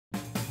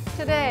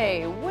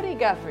Today, Woody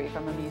Guthrie,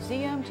 from a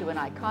museum to an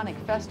iconic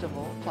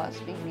festival, plus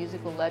being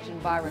musical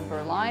legend Byron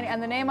Berline,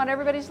 and the name on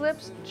everybody's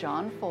lips,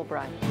 John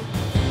Fulbright.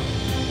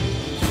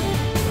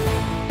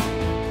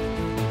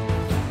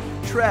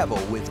 Travel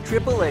with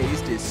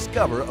AAA's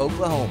Discover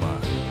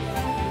Oklahoma.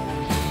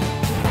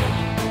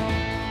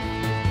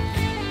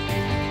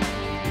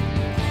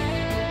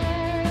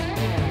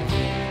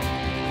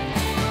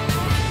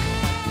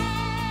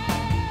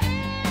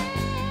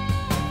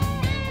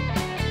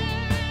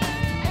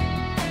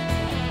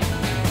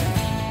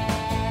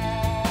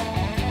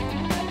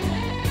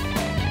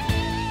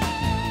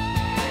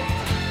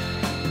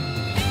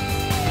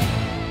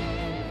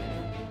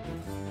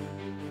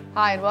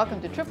 Hi, and welcome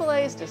to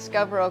AAA's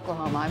Discover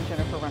Oklahoma. I'm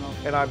Jennifer Reynolds.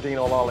 And I'm Dean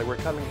O'Lally. We're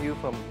coming to you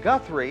from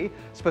Guthrie,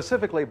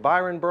 specifically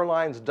Byron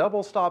Berline's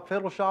Double Stop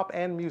Fiddle Shop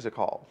and Music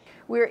Hall.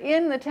 We're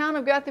in the town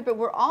of Guthrie, but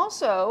we're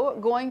also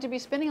going to be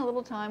spending a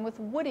little time with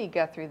Woody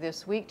Guthrie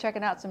this week,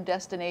 checking out some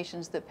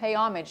destinations that pay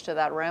homage to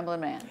that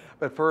rambling man.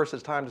 But first,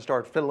 it's time to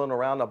start fiddling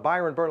around. Now,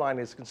 Byron Berline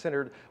is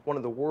considered one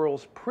of the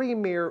world's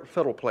premier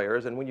fiddle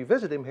players, and when you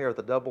visit him here at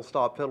the Double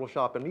Stop Fiddle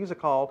Shop and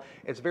Music Hall,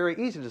 it's very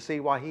easy to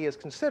see why he is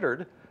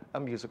considered a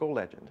musical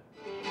legend.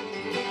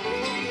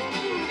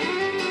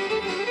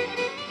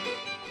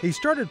 He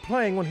started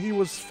playing when he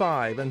was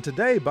 5, and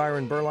today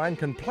Byron Berline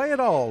can play it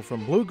all,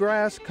 from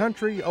bluegrass,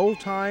 country, old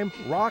time,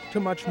 rock to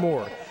much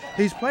more.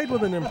 He's played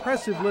with an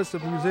impressive list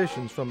of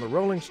musicians, from the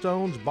Rolling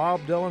Stones, Bob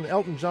Dylan,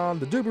 Elton John,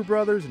 the Doobie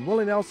Brothers, and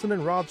Willie Nelson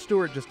and Rod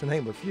Stewart, just to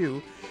name a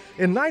few.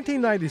 In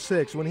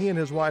 1996, when he and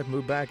his wife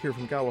moved back here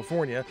from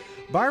California,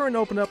 Byron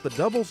opened up the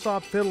Double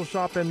Stop Fiddle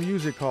Shop and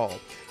Music Hall.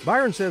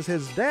 Byron says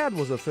his dad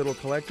was a fiddle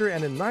collector,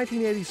 and in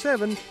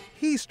 1987,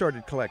 he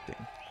started collecting.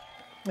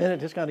 And it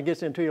just kind of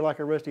gets into you like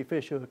a rusty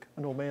fish hook,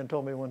 an old man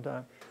told me one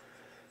time.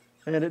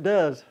 And it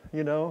does,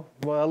 you know.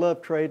 Well, I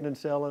love trading and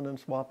selling and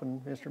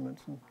swapping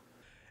instruments.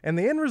 And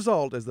the end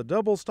result is the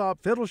Double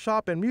Stop Fiddle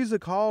Shop and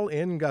Music Hall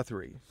in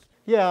Guthrie.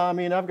 Yeah, I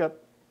mean, I've got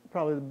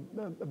probably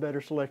a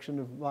better selection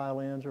of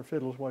violins or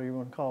fiddles, whatever you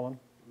want to call them.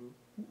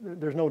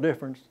 There's no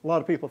difference. A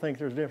lot of people think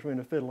there's a difference between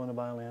a fiddle and a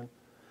violin.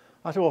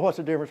 I said, well, what's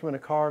the difference between a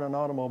car and an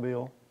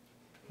automobile?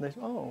 And they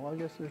said, oh, I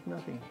guess there's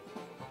nothing.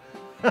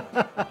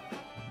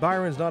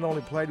 Byron's not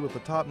only played with the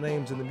top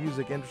names in the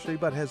music industry,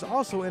 but has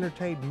also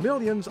entertained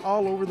millions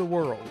all over the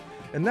world.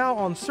 And now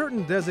on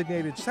certain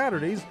designated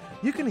Saturdays,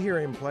 you can hear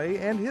him play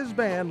and his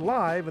band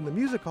live in the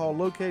music hall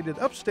located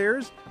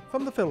upstairs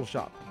from the fiddle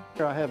shop.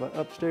 I have an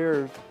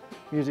upstairs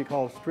music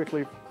hall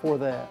strictly for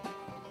that.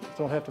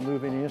 Don't have to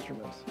move any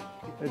instruments.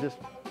 They just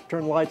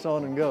turn the lights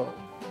on and go.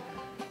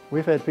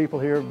 We've had people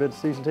here who've been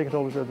season ticket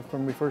holders from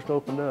when we first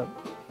opened up.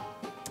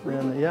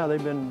 And yeah,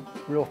 they've been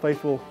real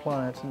faithful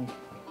clients and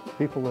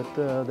people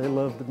that they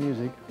love the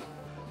music.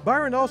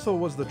 Byron also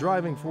was the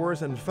driving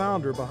force and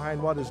founder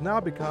behind what has now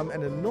become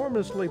an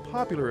enormously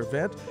popular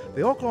event,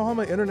 the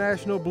Oklahoma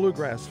International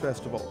Bluegrass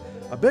Festival.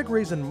 A big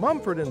reason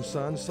Mumford &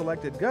 Sons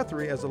selected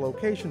Guthrie as a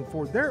location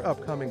for their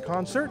upcoming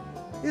concert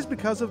is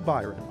because of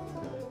Byron.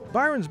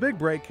 Byron's big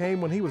break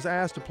came when he was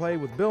asked to play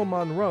with Bill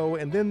Monroe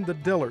and then the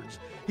Dillards.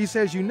 He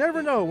says you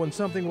never know when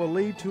something will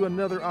lead to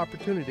another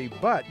opportunity,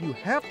 but you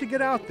have to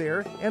get out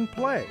there and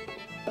play.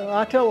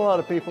 I tell a lot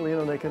of people, you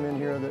know, they come in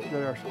here that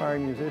are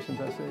aspiring musicians,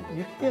 I say,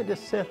 you can't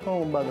just sit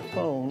home by the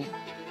phone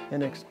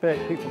and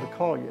expect people to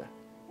call you.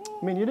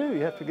 I mean, you do.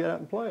 You have to get out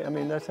and play. I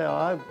mean, that's how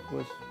I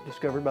was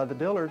discovered by the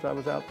Dillards. I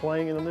was out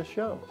playing in this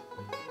show,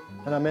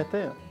 and I met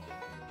them.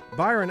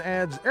 Byron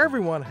adds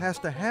everyone has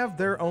to have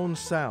their own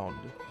sound.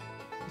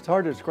 It's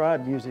hard to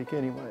describe music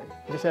anyway.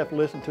 You just have to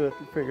listen to it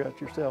to figure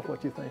out yourself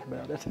what you think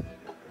about it.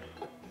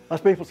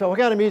 Most people say, what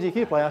kind of music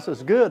you play? I said,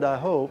 it's good, I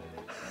hope.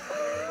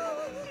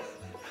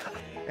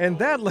 And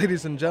that,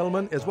 ladies and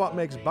gentlemen, is what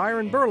makes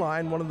Byron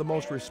Berline one of the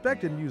most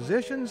respected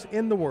musicians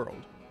in the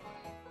world.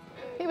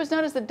 He was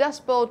known as the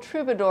Dust Bowl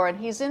Troubadour, and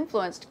he's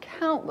influenced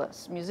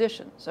countless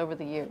musicians over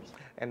the years.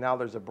 And now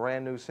there's a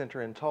brand new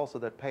center in Tulsa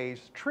that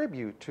pays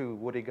tribute to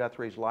Woody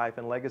Guthrie's life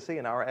and legacy,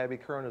 and our Abby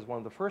Curran is one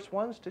of the first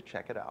ones to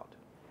check it out.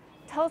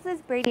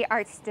 Tulsa's Brady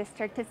Arts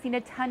District has seen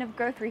a ton of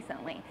growth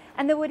recently,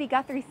 and the Woody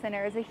Guthrie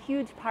Center is a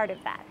huge part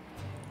of that.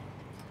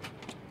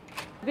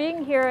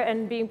 Being here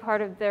and being part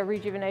of the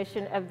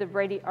rejuvenation of the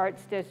Brady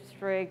Arts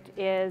District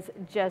is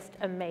just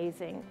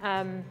amazing.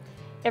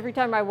 Every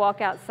time I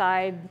walk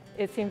outside,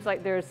 it seems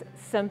like there's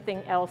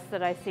something else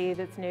that I see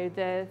that's new.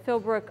 The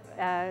Philbrook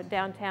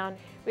downtown,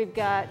 we've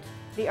got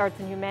the Arts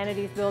and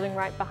Humanities building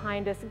right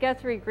behind us,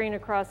 Guthrie Green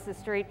across the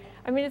street.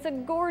 I mean, it's a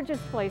gorgeous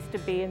place to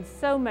be and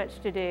so much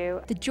to do.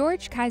 The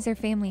George Kaiser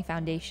Family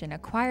Foundation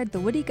acquired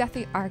the Woody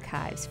Guthrie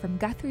archives from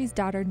Guthrie's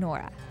daughter,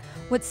 Nora.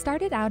 What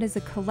started out as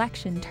a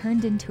collection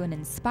turned into an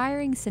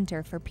inspiring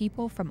center for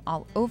people from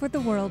all over the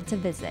world to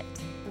visit.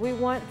 We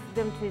want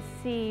them to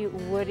see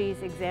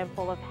Woody's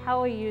example of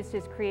how he used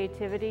his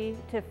creativity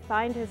to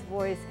find his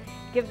voice,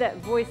 give that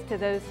voice to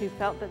those who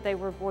felt that they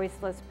were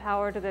voiceless,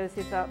 power to those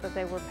who felt that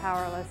they were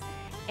powerless,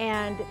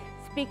 and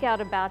speak out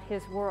about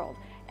his world.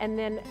 And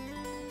then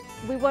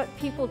we want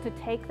people to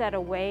take that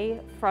away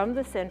from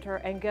the center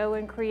and go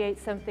and create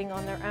something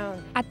on their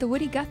own. At the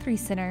Woody Guthrie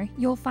Center,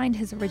 you'll find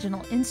his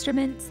original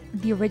instruments,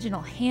 the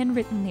original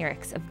handwritten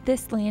lyrics of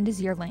This Land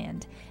Is Your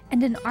Land,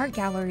 and an art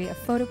gallery of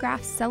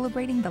photographs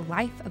celebrating the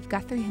life of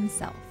Guthrie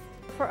himself.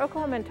 For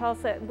Oklahoma and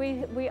Tulsa,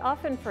 we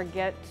often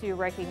forget to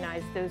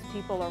recognize those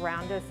people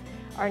around us,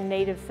 our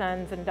native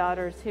sons and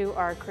daughters who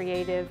are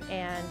creative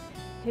and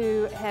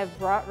who have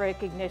brought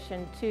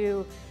recognition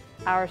to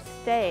our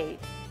state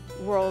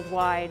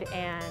worldwide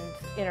and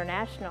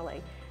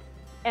internationally.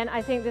 And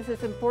I think this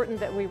is important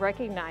that we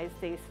recognize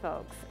these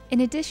folks.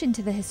 In addition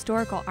to the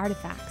historical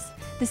artifacts,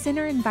 the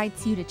center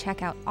invites you to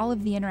check out all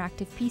of the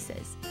interactive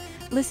pieces.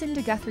 Listen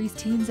to Guthrie's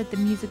tunes at the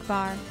music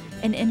bar,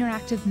 an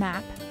interactive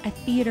map, a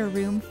theater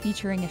room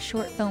featuring a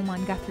short film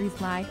on Guthrie's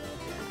life,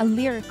 a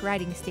lyric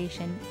writing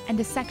station, and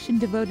a section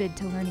devoted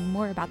to learning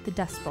more about the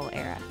Dust Bowl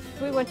era.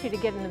 We want you to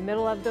get in the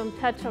middle of them,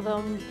 touch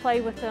them, play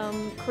with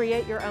them,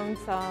 create your own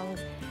songs,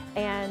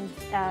 and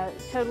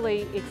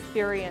totally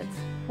experience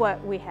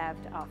what we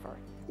have to offer.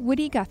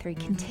 Woody Guthrie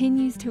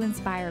continues to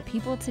inspire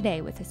people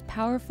today with his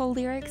powerful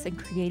lyrics and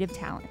creative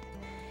talent.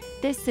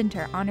 This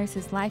center honors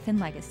his life and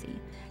legacy.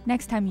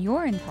 Next time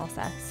you're in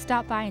Tulsa,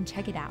 stop by and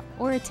check it out,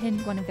 or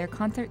attend one of their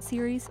concert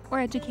series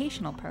or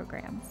educational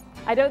programs.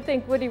 I don't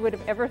think Woody would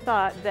have ever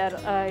thought that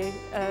a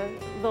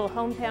little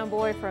hometown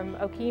boy from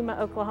Okemah,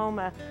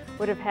 Oklahoma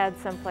would have had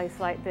someplace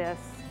like this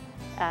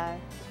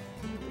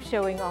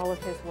showing all of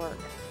his work.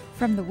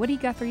 From the Woody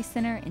Guthrie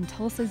Center in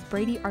Tulsa's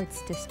Brady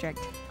Arts District,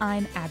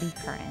 I'm Abby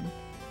Curran.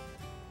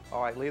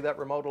 All right, leave that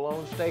remote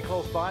alone. Stay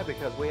close by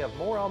because we have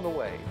more on the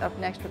way. Up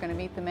next, we're going to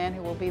meet the man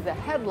who will be the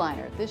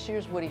headliner at this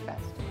year's Woody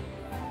Fest.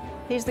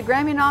 He's the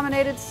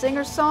Grammy-nominated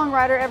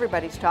singer-songwriter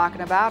everybody's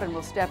talking about, and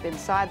will step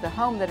inside the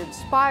home that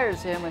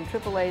inspires him when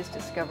AAA's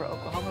Discover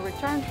Oklahoma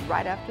returns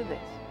right after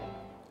this.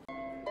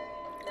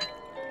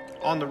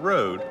 On the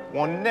road,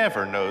 one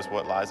never knows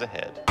what lies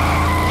ahead.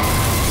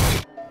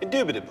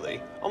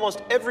 Indubitably,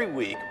 almost every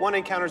week, one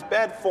encounters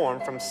bad form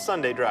from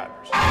Sunday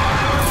drivers.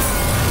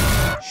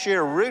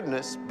 Sheer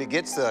rudeness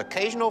begets the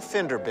occasional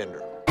fender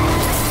bender.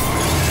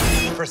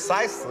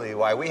 Precisely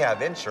why we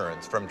have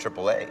insurance from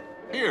AAA.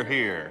 Hear,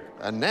 hear.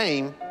 A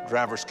name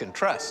drivers can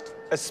trust.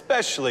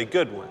 Especially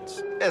good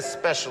ones.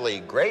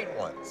 Especially great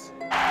ones.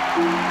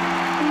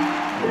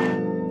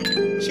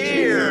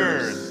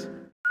 Cheers!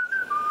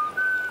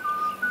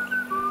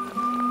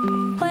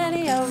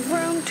 Plenty of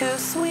room to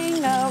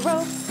swing a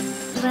rope.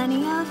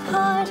 Plenty of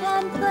heart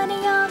and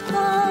plenty of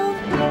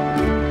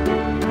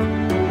hope.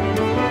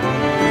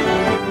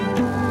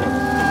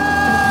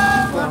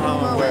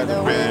 Oklahoma, where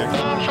the wind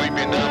comes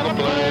sweeping down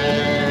the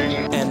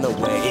plain, and the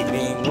way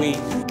being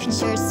weak can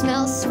sure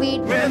smell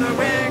sweet. Where the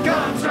wind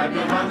comes right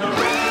on the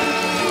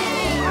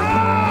rain.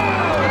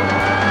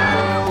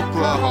 Oh,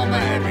 Oklahoma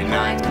every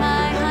night.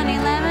 My honey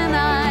lemon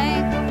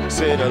eye.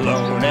 Sit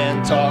alone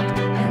and talk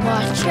And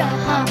watch ya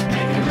hop.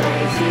 making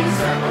crazy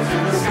circles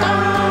in the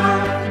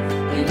sky.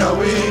 You know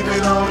we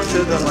belong to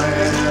the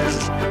land,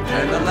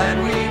 and the land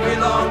we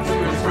belong to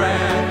is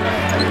grand.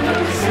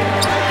 And we say,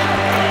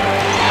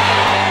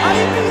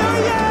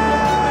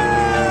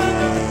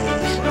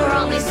 We're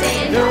only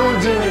saying you're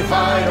doing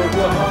fine,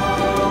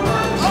 Oklahoma.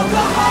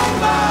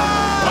 Oklahoma!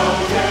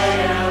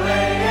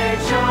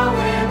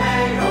 O-K-L-A-H-O-M-A,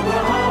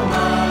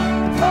 Oklahoma.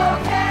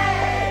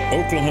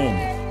 Okay!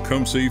 Oklahoma,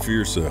 come see for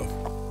yourself.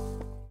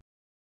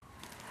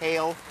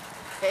 Hail,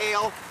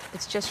 hail.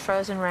 It's just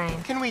frozen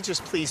rain. Can we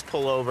just please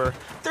pull over?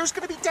 There's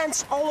gonna be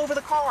dents all over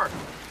the car.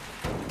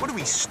 What are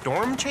we,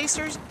 storm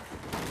chasers?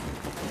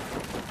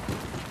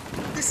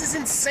 This is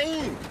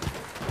insane.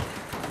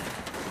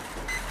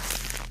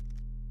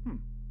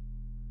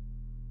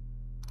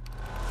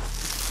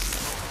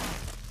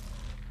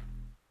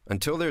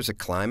 Until there's a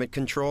climate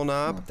control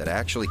knob that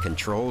actually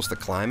controls the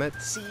climate,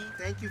 See,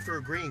 thank you for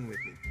agreeing with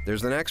me.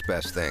 there's the next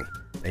best thing,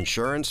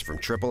 insurance from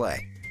AAA.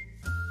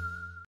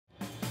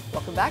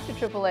 Welcome back to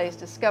AAA's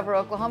Discover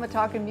Oklahoma,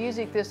 talking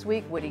music this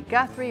week. Woody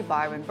Guthrie,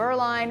 Byron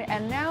Berline,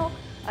 and now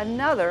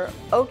another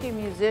Okie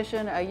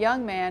musician, a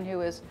young man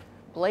who is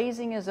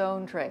blazing his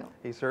own trail.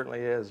 He certainly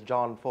is.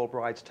 John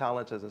Fulbright's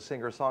talents as a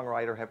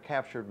singer-songwriter have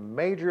captured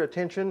major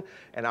attention,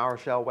 and our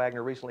Shell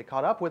Wagner recently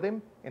caught up with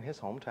him in his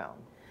hometown.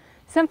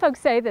 Some folks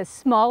say the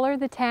smaller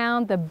the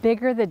town, the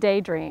bigger the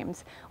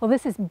daydreams. Well,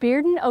 this is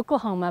Bearden,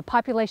 Oklahoma,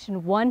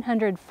 population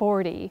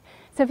 140.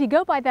 So if you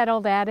go by that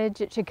old adage,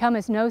 it should come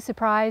as no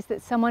surprise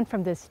that someone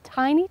from this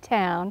tiny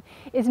town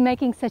is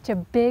making such a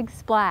big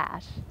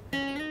splash.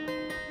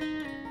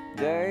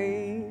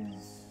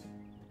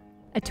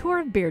 A tour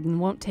of Bearden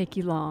won't take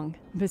you long.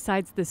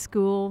 Besides the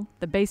school,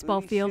 the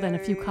baseball field, and a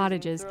few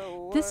cottages,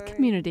 this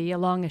community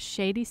along a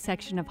shady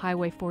section of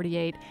Highway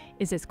 48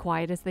 is as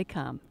quiet as they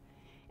come.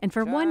 And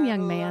for one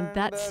young man,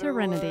 that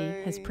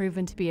serenity has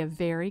proven to be a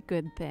very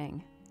good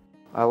thing.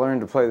 I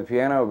learned to play the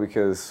piano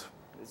because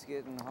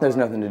there's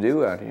nothing to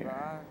do out here.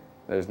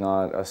 There's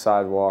not a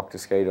sidewalk to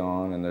skate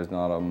on, and there's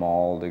not a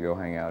mall to go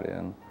hang out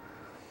in.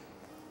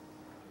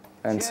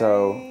 And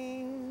so,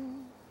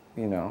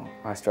 you know,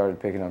 I started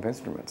picking up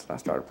instruments, and I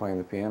started playing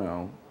the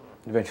piano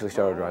eventually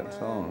started writing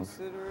songs.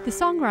 The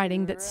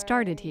songwriting that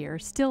started here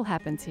still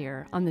happens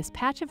here on this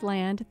patch of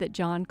land that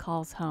John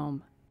calls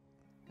home.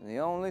 And the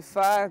only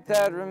fight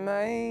that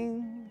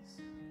remains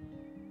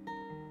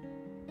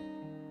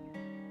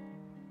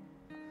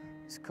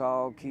is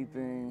called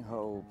keeping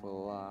hope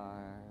alive.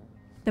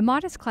 The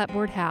modest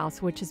clapboard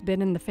house, which has been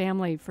in the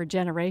family for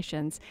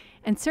generations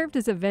and served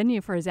as a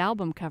venue for his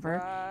album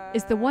cover,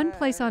 is the one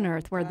place on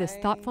earth where this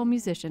thoughtful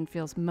musician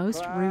feels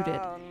most rooted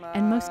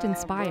and most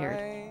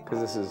inspired. Because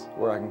this is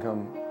where I can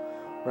come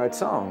write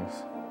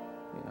songs,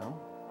 you know?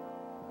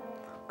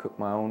 Cook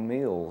my own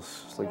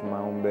meals, sleep in my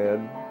own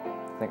bed,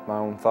 think my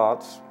own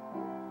thoughts.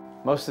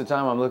 Most of the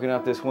time I'm looking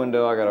out this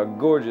window, I got a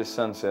gorgeous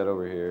sunset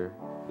over here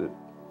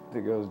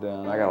that goes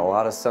down. I got a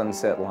lot of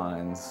sunset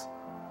lines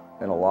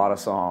in a lot of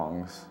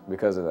songs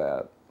because of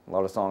that. A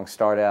lot of songs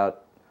start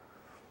out,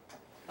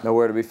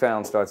 Nowhere to Be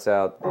Found starts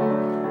out,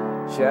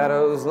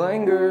 shadows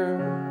linger,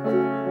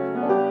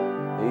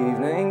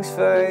 evenings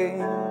fade,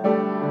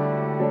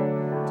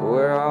 to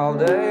where all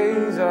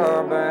days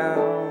are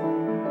bound.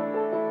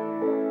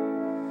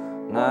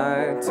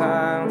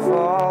 Nighttime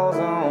falls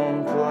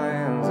on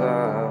plans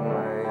I've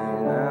made,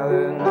 now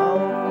there's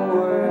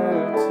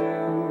nowhere to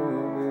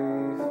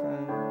be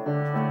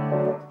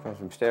found. Comes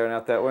from staring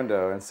out that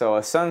window. And so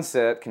a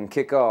sunset can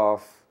kick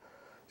off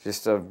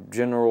just a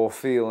general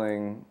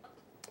feeling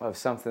of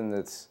something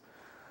that's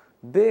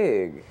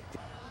big.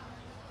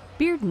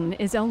 Bearden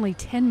is only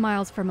 10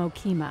 miles from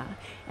Okemah,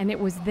 and it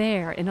was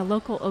there in a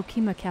local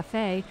Okemah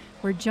cafe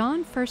where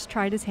John first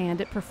tried his hand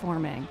at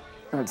performing.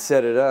 I'd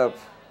set it up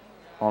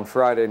on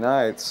Friday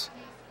nights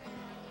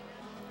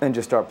and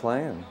just start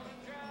playing.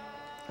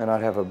 And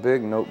I'd have a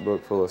big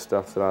notebook full of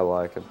stuff that I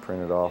like and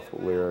print it off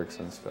with lyrics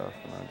and stuff,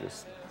 and I'd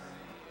just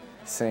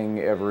sing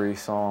every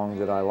song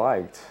that I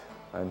liked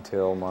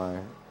until my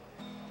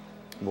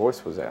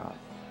voice was out.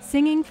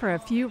 Singing for a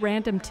few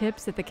random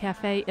tips at the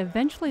cafe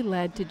eventually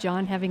led to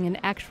John having an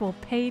actual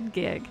paid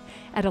gig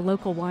at a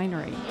local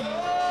winery.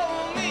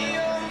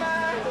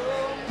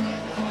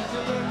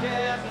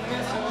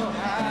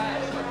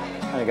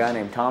 A guy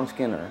named Tom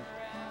Skinner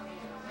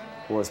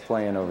was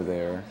playing over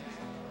there,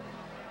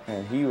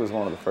 and he was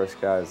one of the first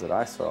guys that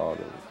I saw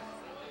that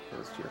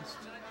was just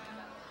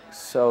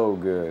so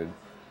good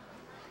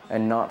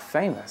and not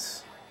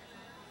famous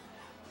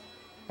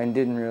and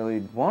didn't really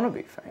want to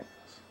be famous.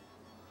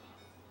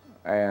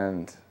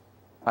 And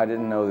I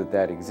didn't know that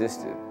that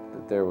existed,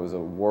 that there was a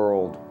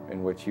world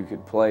in which you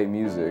could play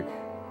music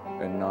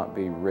and not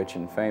be rich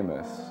and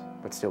famous,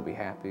 but still be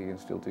happy and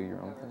still do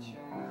your own thing.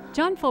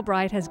 John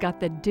Fulbright has got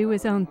the do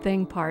his own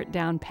thing part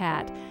down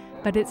pat,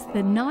 but it's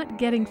the not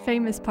getting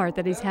famous part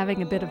that he's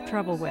having a bit of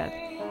trouble with,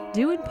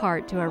 due in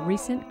part to a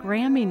recent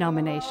Grammy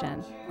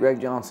nomination.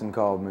 Greg Johnson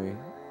called me.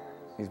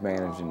 He's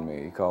managing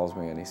me. He calls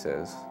me and he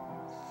says,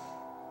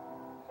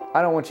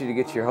 I don't want you to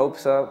get your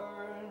hopes up,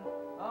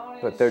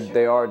 but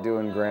they are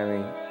doing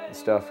Grammy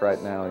stuff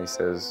right now. And he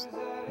says,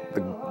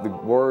 the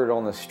word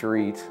on the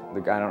street,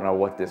 I don't know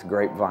what this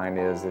grapevine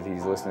is that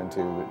he's listening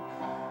to, but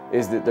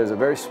is that there's a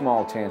very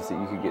small chance that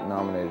you could get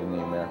nominated in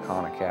the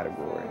Americana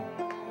category.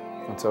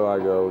 And so I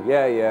go,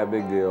 yeah,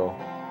 big deal.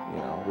 You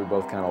know, we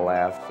both kind of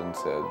laughed and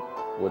said,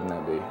 wouldn't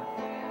that be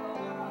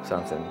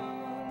something?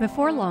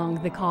 Before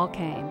long, the call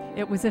came.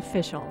 It was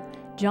official.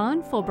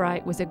 John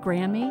Fulbright was a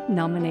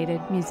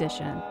Grammy-nominated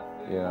musician.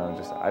 You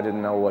know, I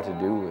didn't know what to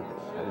do with it.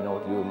 I didn't know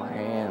what to do with my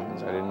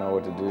hands. I didn't know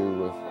what to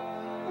do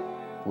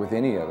with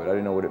any of it. I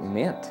didn't know what it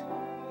meant.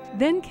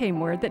 Then came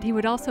word that he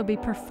would also be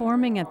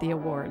performing at the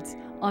awards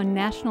on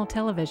national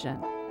television.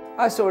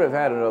 I sort of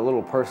had a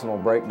little personal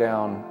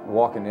breakdown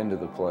walking into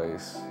the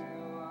place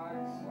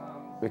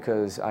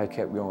because I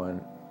kept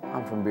going,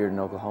 I'm from Bearden,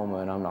 Oklahoma,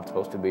 and I'm not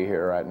supposed to be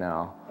here right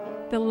now.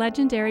 The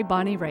legendary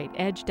Bonnie Raitt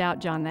edged out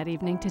John that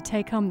evening to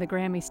take home the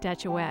Grammy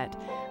statuette,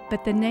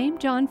 but the name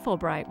John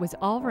Fulbright was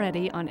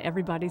already on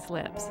everybody's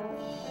lips.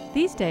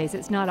 These days,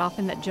 it's not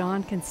often that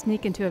John can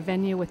sneak into a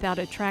venue without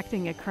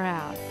attracting a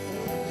crowd.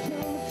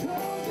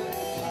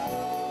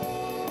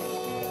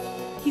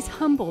 He's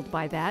humbled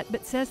by that,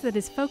 but says that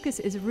his focus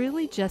is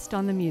really just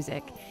on the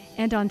music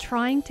and on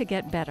trying to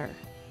get better.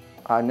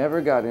 I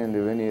never got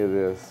into any of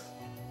this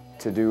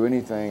to do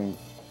anything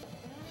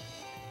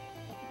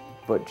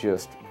but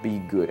just be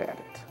good at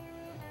it.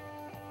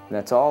 And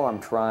that's all I'm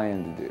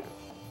trying to do.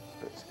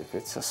 If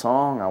it's a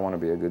song, I want to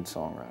be a good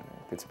songwriter.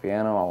 If it's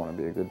piano, I want to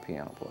be a good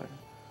piano player.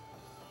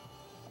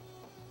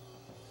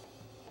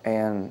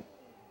 And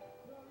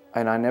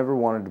I never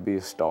wanted to be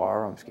a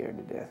star. I'm scared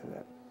to death of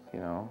that, you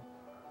know.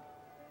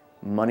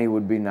 Money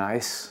would be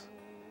nice.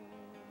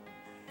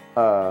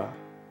 But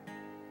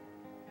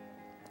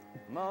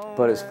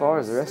as far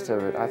as the rest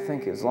of it, I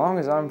think as long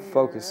as I'm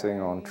focusing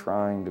on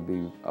trying to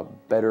be a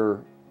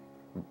better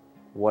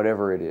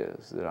whatever it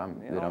is that I'm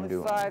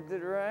doing,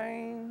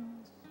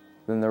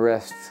 then the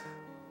rest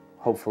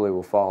hopefully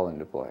will fall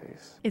into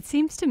place. It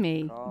seems to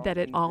me that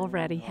it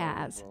already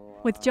has.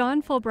 With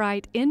John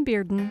Fulbright in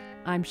Bearden,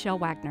 I'm Shel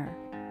Wagner.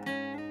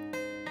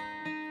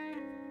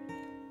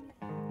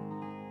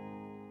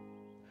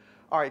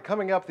 All right,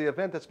 coming up, the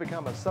event that's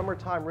become a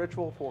summertime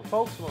ritual for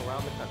folks from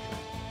around the country.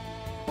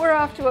 We're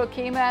off to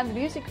Okemah, and the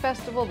music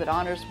festival that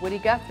honors Woody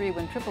Guthrie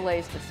when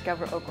AAA's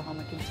Discover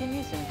Oklahoma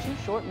continues in 2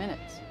 short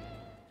minutes.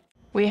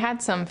 We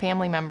had some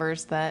family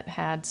members that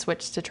had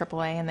switched to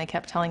AAA, and they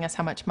kept telling us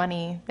how much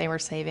money they were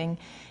saving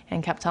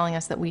and kept telling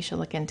us that we should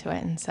look into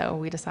it. And so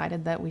we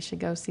decided that we should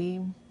go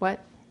see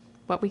what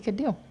we could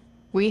do.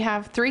 We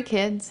have 3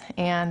 kids,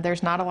 and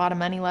there's not a lot of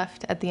money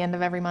left at the end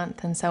of every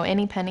month, and so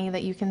any penny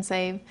that you can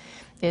save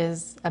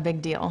is a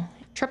big deal.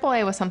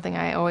 AAA was something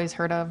I always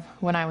heard of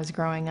when I was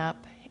growing up,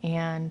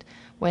 and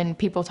when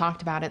people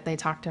talked about it, they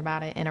talked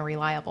about it in a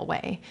reliable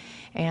way.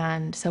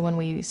 And so when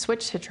we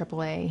switched to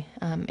AAA,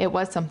 it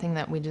was something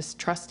that we just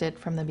trusted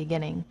from the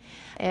beginning.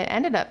 It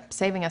ended up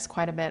saving us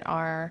quite a bit.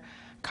 Our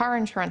car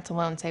insurance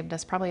alone saved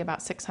us probably about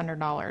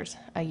 $600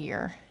 a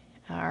year.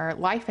 Our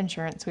life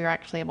insurance, we were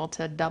actually able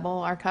to double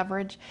our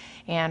coverage,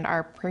 and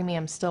our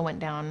premium still went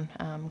down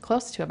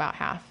close to about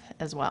half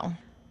as well.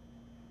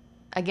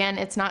 Again,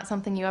 it's not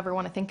something you ever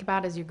want to think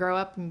about as you grow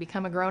up and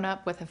become a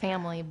grown-up with a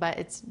family, but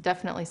it's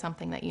definitely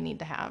something that you need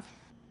to have.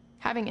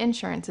 Having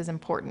insurance is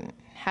important.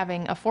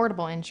 Having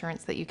affordable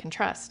insurance that you can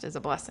trust is a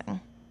blessing.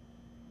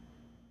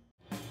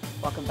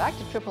 Welcome back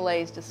to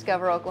AAA's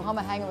Discover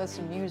Oklahoma, hanging with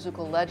some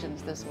musical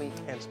legends this week.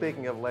 And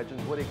speaking of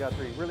legends, Woody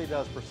Guthrie really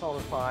does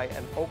personify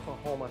an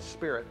Oklahoma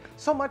spirit.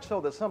 So much so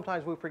that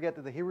sometimes we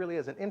forget that he really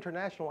is an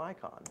international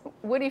icon.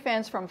 Woody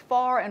fans from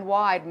far and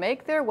wide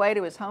make their way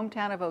to his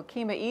hometown of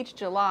Okemah each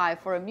July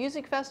for a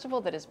music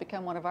festival that has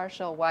become one of our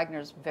Shel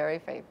Wagner's very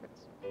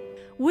favorites.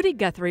 Woody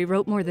Guthrie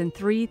wrote more than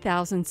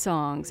 3,000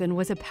 songs and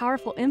was a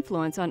powerful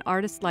influence on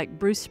artists like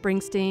Bruce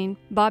Springsteen,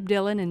 Bob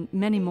Dylan, and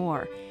many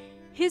more.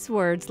 His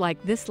words,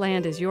 like "This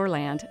land is your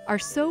land," are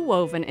so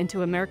woven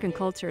into American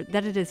culture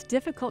that it is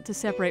difficult to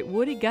separate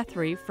Woody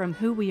Guthrie from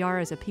who we are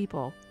as a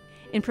people.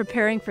 In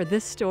preparing for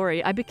this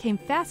story, I became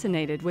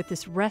fascinated with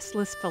this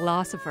restless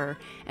philosopher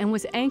and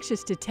was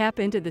anxious to tap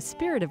into the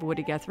spirit of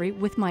Woody Guthrie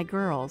with my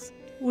girls.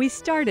 We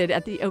started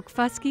at the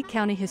Okfuskee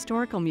County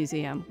Historical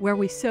Museum, where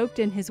we soaked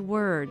in his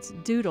words,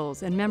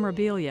 doodles, and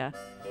memorabilia.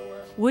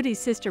 Woody's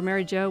sister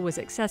Mary Jo was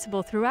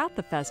accessible throughout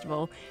the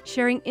festival,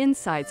 sharing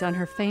insights on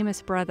her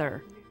famous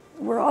brother.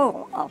 We're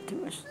all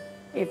optimists.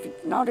 If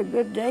it's not a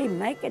good day,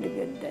 make it a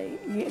good day.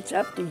 It's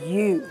up to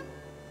you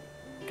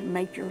to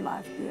make your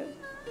life good.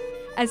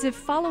 As if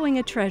following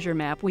a treasure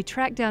map, we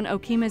tracked down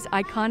Okemah's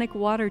iconic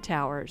water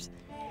towers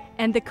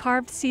and the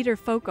carved cedar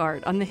folk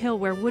art on the hill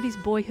where Woody's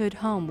boyhood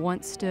home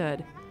once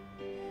stood.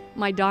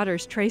 My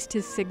daughters traced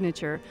his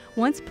signature,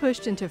 once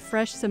pushed into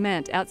fresh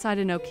cement outside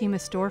an Okemah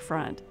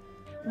storefront.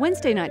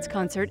 Wednesday night's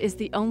concert is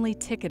the only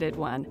ticketed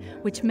one,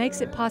 which makes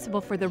it possible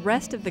for the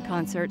rest of the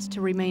concerts to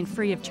remain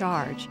free of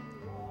charge.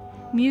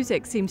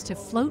 Music seems to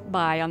float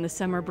by on the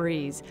summer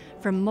breeze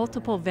from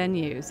multiple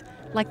venues,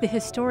 like the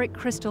historic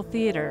Crystal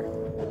Theater,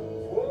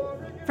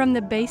 from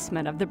the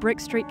basement of the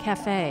Brick Street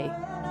Cafe,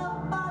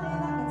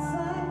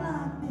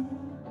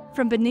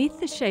 from beneath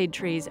the shade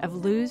trees of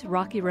Lou's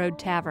Rocky Road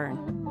Tavern,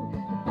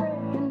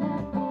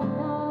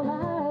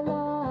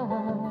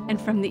 and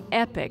from the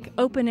epic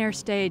open-air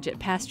stage at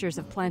Pastures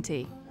of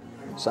Plenty.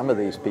 Some of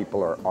these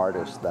people are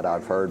artists that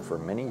I've heard for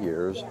many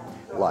years,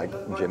 like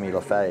Jimmy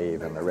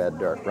LaFave and the Red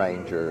Dirt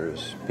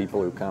Rangers, people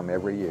who come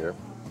every year.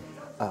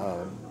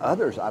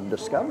 Others, I've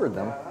discovered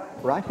them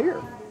right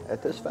here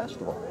at this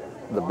festival.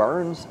 The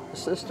Burns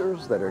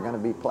sisters that are going to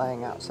be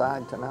playing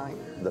outside tonight,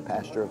 the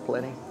Pasture of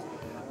Plenty,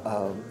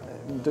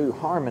 do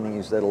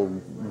harmonies that'll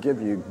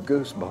give you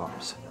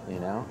goosebumps, you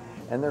know?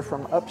 And they're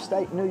from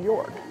upstate New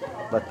York,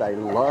 but they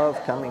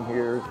love coming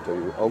here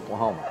to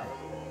Oklahoma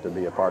to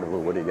be a part of the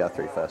Woody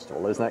Guthrie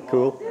Festival. Isn't that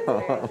cool?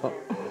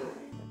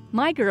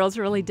 My girls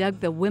really dug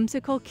the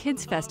whimsical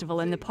kids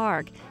festival in the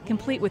park,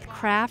 complete with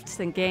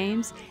crafts and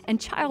games and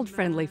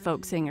child-friendly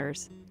folk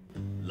singers.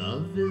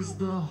 Love is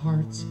the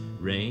heart's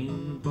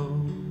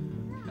rainbow.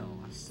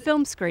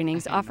 Film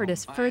screenings offered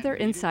us further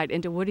insight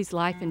into Woody's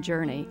life and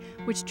journey,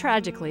 which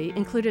tragically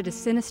included a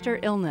sinister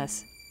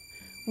illness.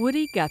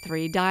 Woody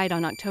Guthrie died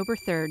on October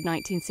 3,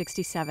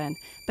 1967,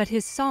 but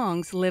his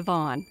songs live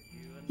on.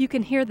 You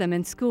can hear them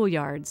in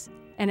schoolyards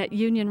and at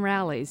union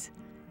rallies,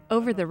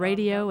 over the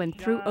radio and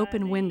through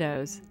open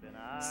windows.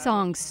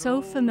 Songs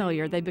so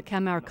familiar they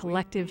become our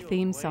collective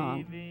theme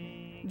song.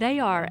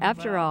 They are,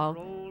 after all,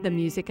 the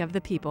music of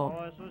the people.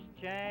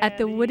 At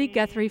the Woody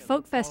Guthrie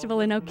Folk Festival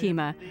in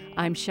Okemah,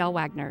 I'm Shel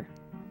Wagner.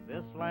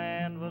 This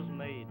land was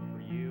made for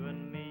you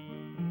and me.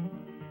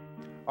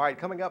 All right,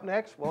 coming up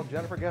next, well,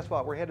 Jennifer, guess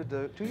what? We're headed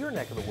to your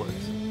neck of the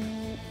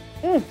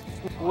woods.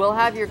 We'll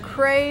have your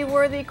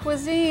crave-worthy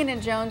cuisine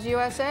in Jones,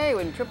 USA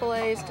when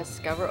AAA's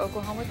Discover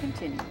Oklahoma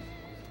continues.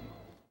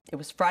 It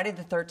was Friday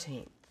the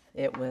 13th.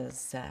 It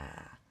was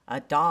a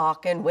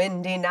dark and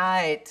windy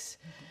night,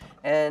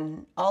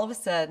 and all of a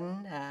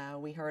sudden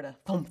we heard a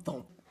thump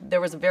thump. There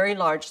was a very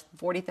large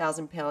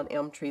 40,000-pound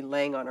elm tree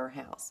laying on our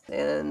house.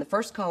 And the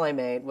first call I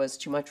made was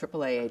to my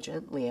AAA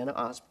agent, Leanna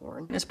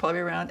Osborne. It's probably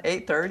around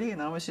 8:30,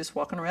 and I was just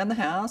walking around the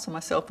house, and my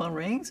cell phone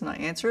rings, and I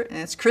answer it, and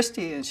it's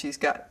Christy, and she's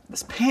got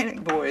this panic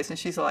voice, and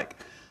she's like,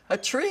 A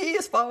tree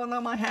is falling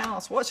on my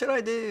house. What should I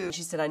do?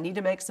 She said, I need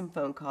to make some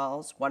phone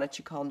calls. Why don't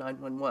you call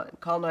 911?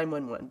 Call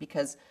 911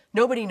 because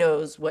nobody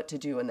knows what to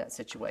do in that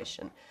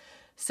situation.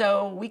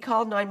 So we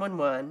called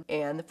 911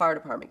 and the fire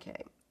department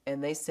came.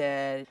 And they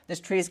said, this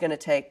tree is going to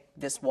take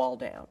this wall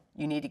down.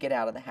 You need to get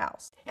out of the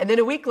house. And then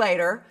a week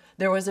later,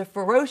 there was a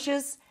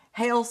ferocious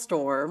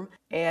hailstorm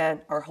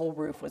and our whole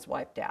roof was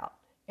wiped out.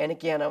 And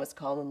again, I was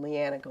calling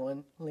Leanna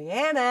going,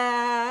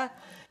 Leanna!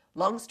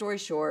 Long story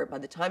short, by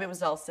the time it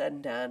was all said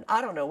and done, I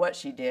don't know what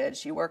she did.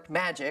 She worked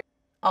magic.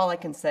 All I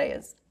can say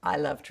is, I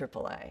love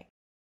AAA.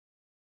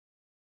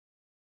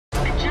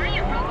 A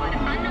giant robot of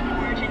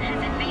unknown origin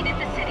has invaded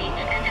the city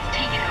and has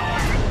taken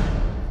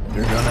over.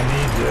 You're gonna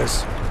need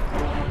this.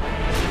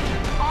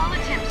 All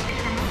attempts to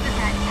remove the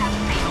threat have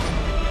failed.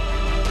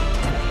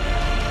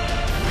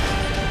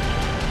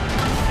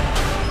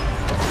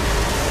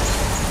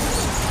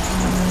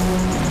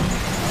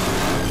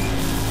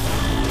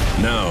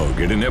 Now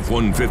get an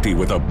F-150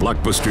 with a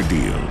blockbuster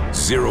deal.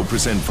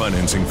 0%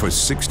 financing for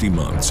 60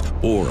 months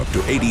or up to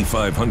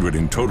 $8,500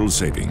 in total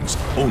savings.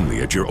 Only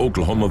at your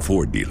Oklahoma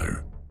Ford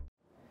dealer.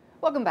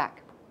 Welcome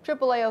back.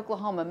 AAA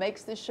Oklahoma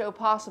makes this show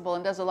possible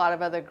and does a lot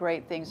of other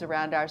great things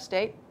around our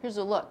state. Here's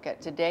a look at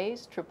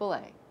today's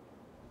AAA.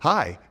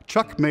 Hi,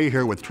 Chuck May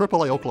here with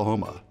AAA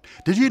Oklahoma.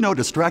 Did you know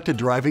distracted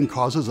driving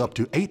causes up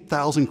to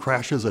 8,000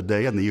 crashes a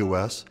day in the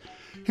U.S.?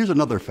 Here's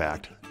another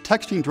fact.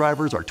 Texting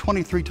drivers are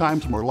 23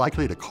 times more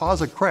likely to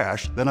cause a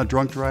crash than a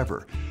drunk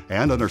driver.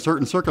 And under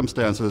certain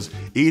circumstances,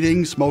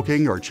 eating,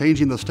 smoking, or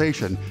changing the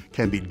station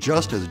can be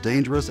just as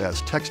dangerous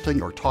as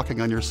texting or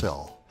talking on your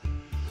cell.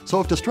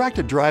 So if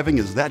distracted driving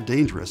is that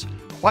dangerous,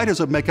 why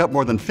does it make up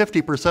more than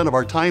 50% of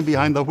our time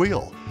behind the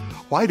wheel?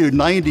 Why do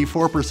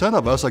 94%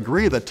 of us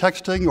agree that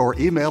texting or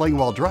emailing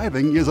while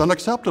driving is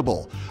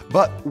unacceptable,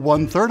 but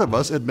 1/3 of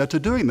us admit to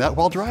doing that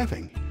while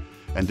driving?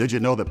 And did you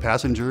know that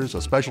passengers,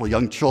 especially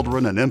young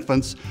children and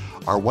infants,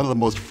 are one of the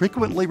most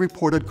frequently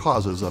reported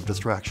causes of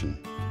distraction?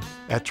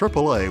 At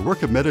AAA, we're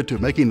committed to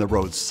making the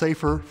roads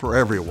safer for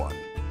everyone.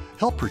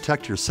 Help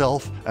protect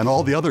yourself and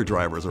all the other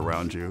drivers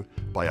around you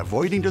by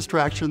avoiding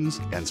distractions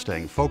and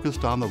staying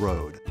focused on the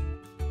road.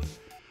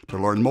 To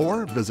learn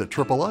more, visit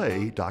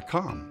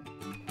AAA.com.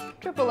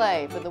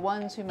 AAA for the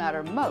ones who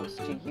matter most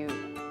to you.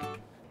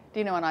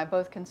 Dino and I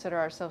both consider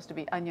ourselves to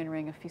be onion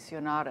ring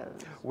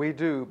aficionados. We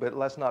do, but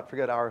let's not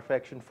forget our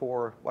affection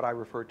for what I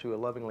refer to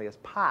lovingly as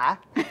pie,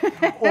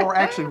 or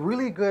actually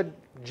really good,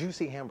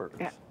 juicy hamburgers.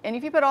 Yeah. And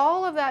if you put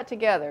all of that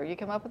together, you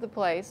come up with a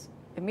place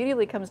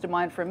immediately comes to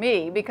mind for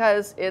me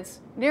because it's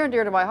near and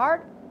dear to my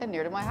heart and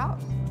near to my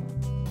house.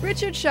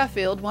 Richard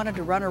Sheffield wanted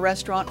to run a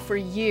restaurant for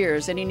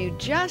years, and he knew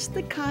just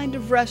the kind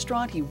of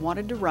restaurant he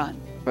wanted to run.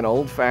 An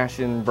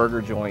old-fashioned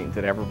burger joint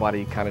that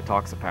everybody kind of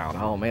talks about.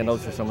 Oh man,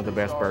 those are some of the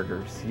best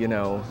burgers. You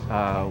know,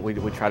 we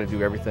try to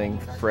do everything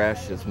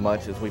fresh as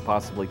much as we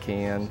possibly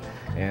can,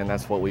 and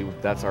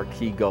that's our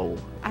key goal.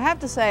 I have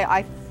to say,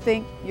 I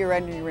think your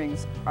onion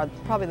rings are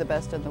probably the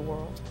best in the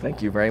world.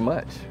 Thank you very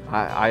much.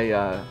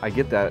 I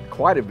get that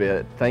quite a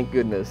bit, thank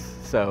goodness.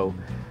 So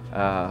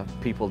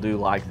people do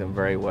like them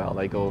very well.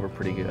 They go over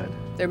pretty good.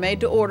 They're made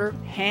to order,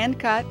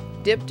 hand-cut,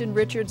 dipped in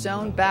Richard's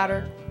own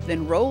batter,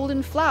 then rolled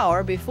in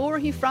flour before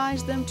he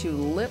fries them to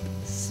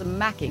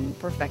lip-smacking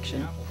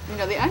perfection. You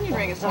know, the onion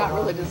ring is not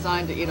really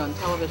designed to eat on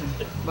television,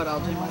 but I'll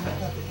do my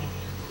best.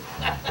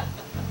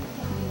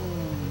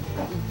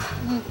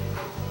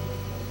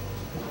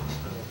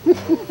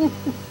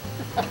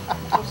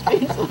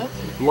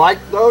 Like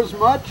those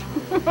much?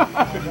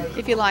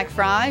 If you like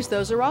fries,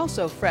 those are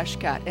also fresh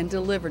cut and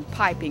delivered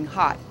piping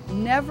hot,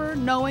 never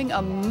knowing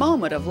a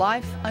moment of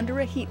life under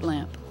a heat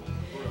lamp.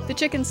 The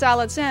chicken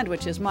salad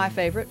sandwich is my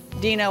favorite.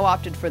 Dino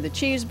opted for the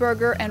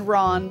cheeseburger and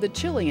Ron the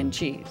chili and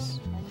cheese.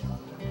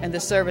 And the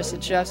service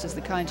at Chef's is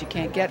the kind you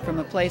can't get from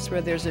a place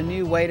where there's a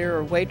new waiter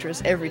or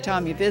waitress every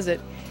time you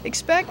visit.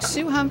 Expect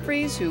Sue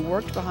Humphreys, who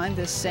worked behind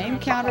this same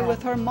counter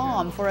with her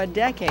mom for a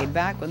decade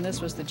back when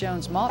this was the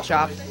Jones Malt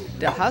Shop,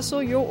 to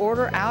hustle your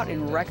order out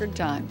in record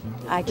time.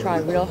 I try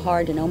real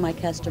hard to know my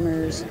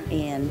customers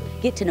and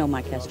get to know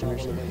my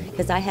customers,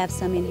 because I have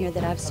some in here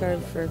that I've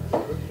served for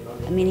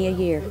many a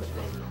year.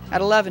 At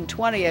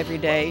 11:20 every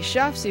day,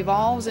 Chef's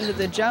evolves into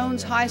the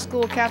Jones High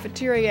School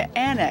cafeteria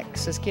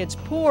annex as kids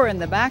pour in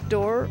the back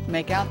door,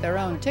 make out their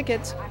own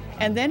tickets,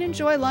 and then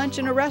enjoy lunch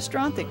in a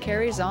restaurant that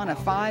carries on a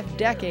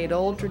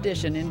 5-decade-old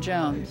tradition in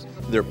Jones.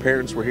 Their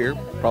parents were here,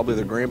 probably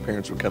their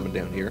grandparents were coming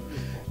down here.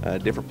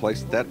 Different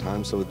place at that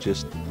time, so it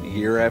just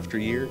year after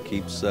year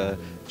keeps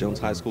Jones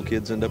High School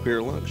kids end up here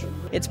at lunch.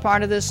 It's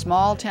part of this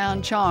small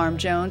town charm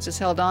Jones has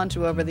held on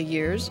to over the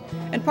years,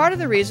 and part of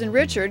the reason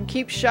Richard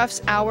keeps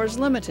Chef's hours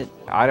limited.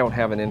 I don't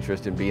have an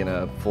interest in being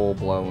a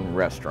full-blown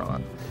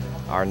restaurant.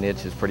 Our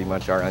niche is pretty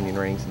much our onion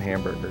rings and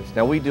hamburgers.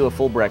 Now we do a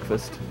full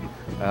breakfast,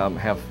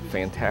 have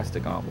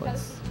fantastic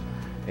omelets,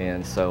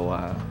 and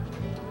so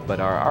but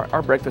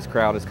our breakfast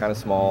crowd is kind of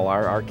small.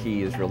 Our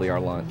key is really our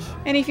lunch.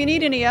 And if you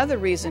need any other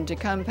reason to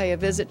come pay a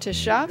visit to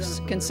Chef's,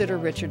 consider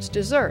Richard's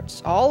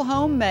desserts. All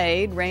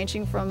homemade,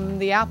 ranging from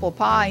the apple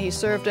pie he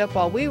served up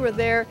while we were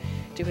there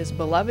to his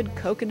beloved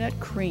coconut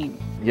cream.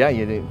 Yeah,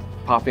 you do.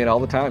 Pop in all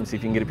the time, see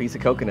if you can get a piece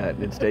of coconut.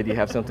 Instead, you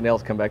have something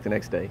else, come back the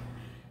next day.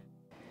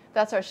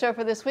 That's our show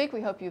for this week.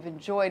 We hope you've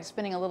enjoyed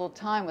spending a little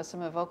time with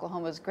some of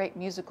Oklahoma's great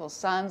musical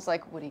sons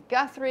like Woody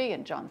Guthrie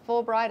and John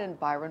Fulbright and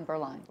Byron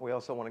Berline. We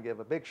also want to give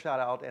a big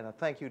shout out and a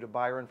thank you to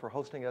Byron for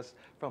hosting us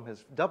from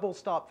his Double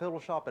Stop Fiddle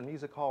Shop and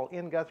Music Hall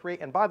in Guthrie.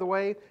 And by the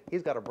way,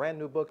 he's got a brand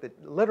new book that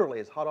literally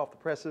is hot off the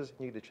presses.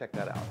 You need to check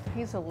that out.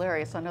 He's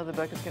hilarious. I know the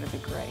book is going to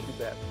be great. You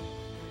bet.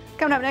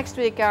 Coming up next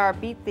week, our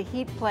Beat the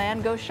Heat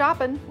plan, go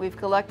shopping. We've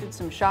collected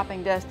some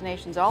shopping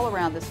destinations all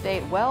around the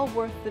state, well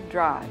worth the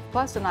drive.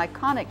 Plus an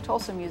iconic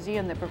Tulsa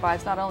museum that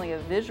provides not only a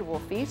visual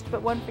feast,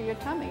 but one for your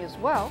tummy as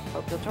well.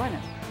 Hope you'll join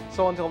us.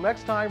 So until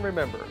next time,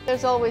 remember,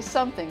 there's always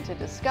something to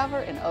discover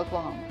in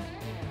Oklahoma.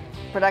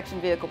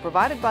 Production vehicle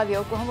provided by the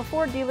Oklahoma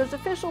Ford dealers,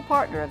 official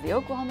partner of the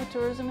Oklahoma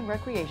Tourism and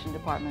Recreation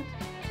Department.